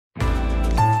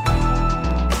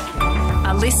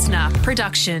listener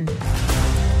production.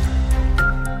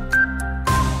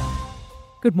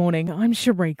 Good morning, I'm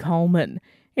Cherie Coleman.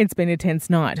 It's been a tense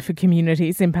night for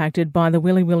communities impacted by the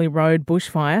Willi Willi Road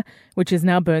bushfire, which has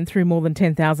now burned through more than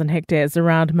 10,000 hectares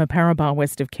around Maparaba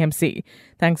west of Kempsey.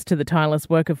 Thanks to the tireless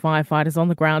work of firefighters on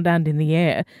the ground and in the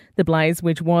air, the blaze,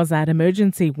 which was at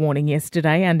emergency warning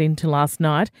yesterday and into last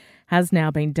night, has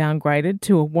now been downgraded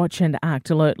to a watch and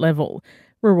act alert level.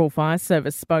 Rural Fire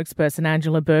Service spokesperson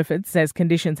Angela Burford says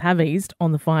conditions have eased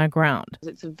on the fire ground.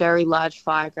 It's a very large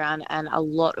fire ground and a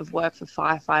lot of work for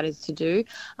firefighters to do,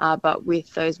 but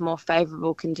with those more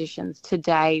favourable conditions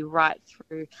today right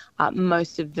through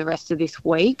most of the rest of this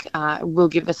week will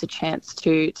give us a chance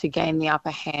to gain the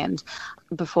upper hand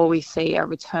before we see a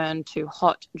return to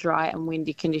hot, dry and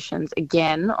windy conditions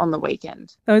again on the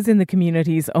weekend. Those in the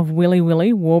communities of Willi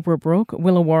Willi, Warborough,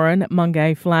 Willawarrin,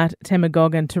 Mungay Flat,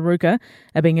 Temagog and Taruka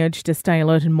are being urged to stay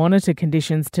alert and monitor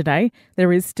conditions today.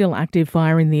 There is still active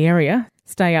fire in the area.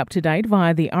 Stay up to date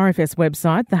via the RFS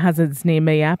website, the Hazards Near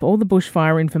Me app or the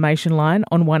bushfire information line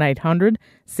on 1800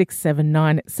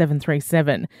 679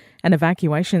 737. An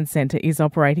evacuation centre is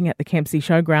operating at the Kempsey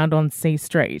Showground on C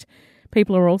Street.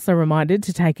 People are also reminded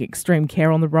to take extreme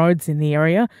care on the roads in the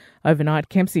area. Overnight,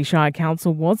 Kempsey Shire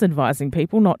Council was advising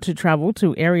people not to travel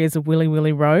to areas of Willi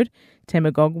Willi Road,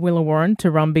 Temagog, Willawarrin,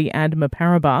 Turumbi and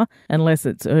Maparaba unless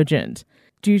it's urgent.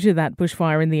 Due to that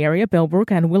bushfire in the area,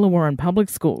 Bellbrook and Willawarrin public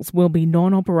schools will be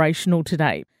non-operational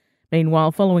today.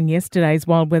 Meanwhile, following yesterday's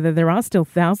wild weather, there are still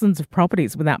thousands of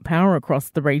properties without power across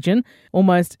the region,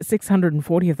 almost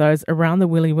 640 of those around the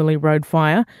Willi Willi Road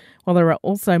fire, while there are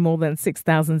also more than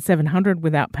 6,700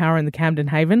 without power in the Camden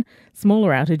Haven,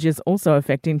 smaller outages also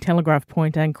affecting Telegraph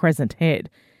Point and Crescent Head.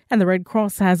 And the Red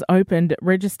Cross has opened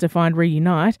Register Find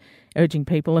Reunite, urging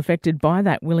people affected by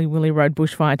that Willi Willi Road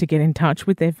bushfire to get in touch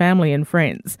with their family and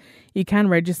friends. You can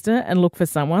register and look for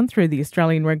someone through the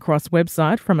Australian Red Cross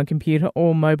website from a computer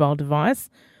or mobile device,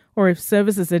 or if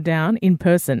services are down, in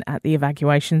person at the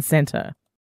evacuation centre.